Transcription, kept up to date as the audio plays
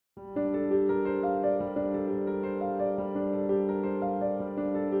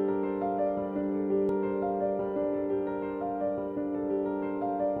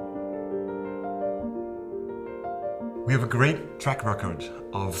We have a great track record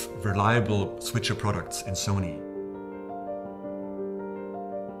of reliable switcher products in Sony.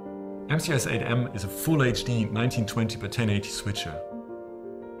 MCS-8m is a full HD 1920 by 1080 switcher.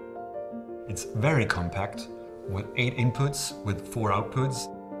 It's very compact with 8 inputs with 4 outputs.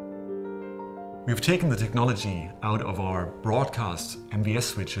 We've taken the technology out of our broadcast MVS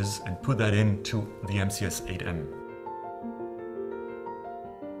switches and put that into the MCS-8m.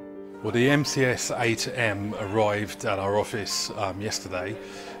 Well, the MCS-8m arrived at our office yesterday.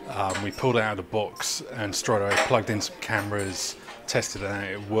 We pulled it out of the box and straight away plugged in some cameras, tested it out,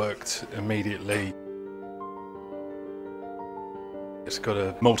 it worked immediately. It's got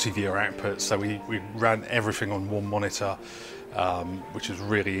a multi-viewer output, so we ran everything on one monitor, which was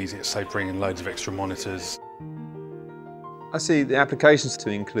really easy. It saved bringing loads of extra monitors. I see the applications to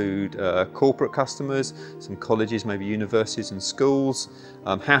include corporate customers, some colleges, maybe universities and schools,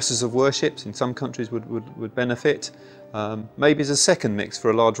 houses of worship in some countries would benefit, maybe as a second mix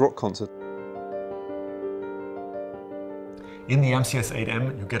for a large rock concert. In the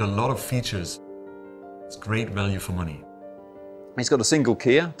MCS-8m you get a lot of features. It's great value for money. It's got a single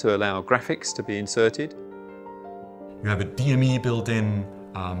keyer to allow graphics to be inserted. You have a DME built in,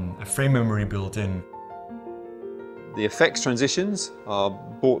 a frame memory built in. The effects transitions are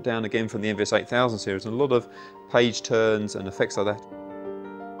brought down again from the MVS-8000 series, and a lot of page turns and effects like that.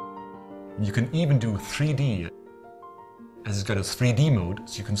 You can even do 3D, as it's got a 3D mode,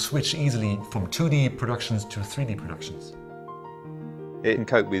 so you can switch easily from 2D productions to 3D productions. It can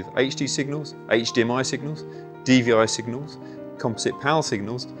cope with HD signals, HDMI signals, DVI signals, composite PAL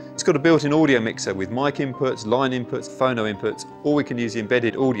signals. It's got a built-in audio mixer with mic inputs, line inputs, phono inputs, or we can use the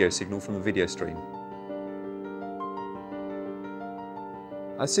embedded audio signal from the video stream.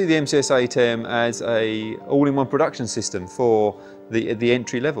 I see the MCS-8m as an all-in-one production system for the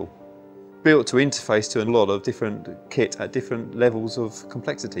entry level, built to interface to a lot of different kit at different levels of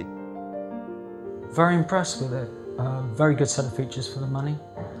complexity. Very impressed with it. Very good set of features for the money.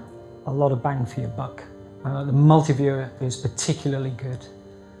 A lot of bang for your buck. The multiviewer is particularly good.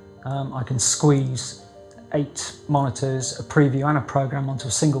 I can squeeze 8 monitors, a preview and a program onto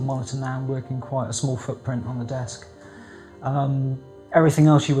a single monitor now, working quite a small footprint on the desk. Everything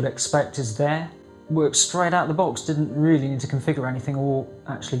else you would expect is there. Works straight out the box, didn't really need to configure anything or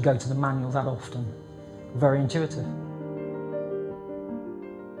actually go to the manual that often. Very intuitive.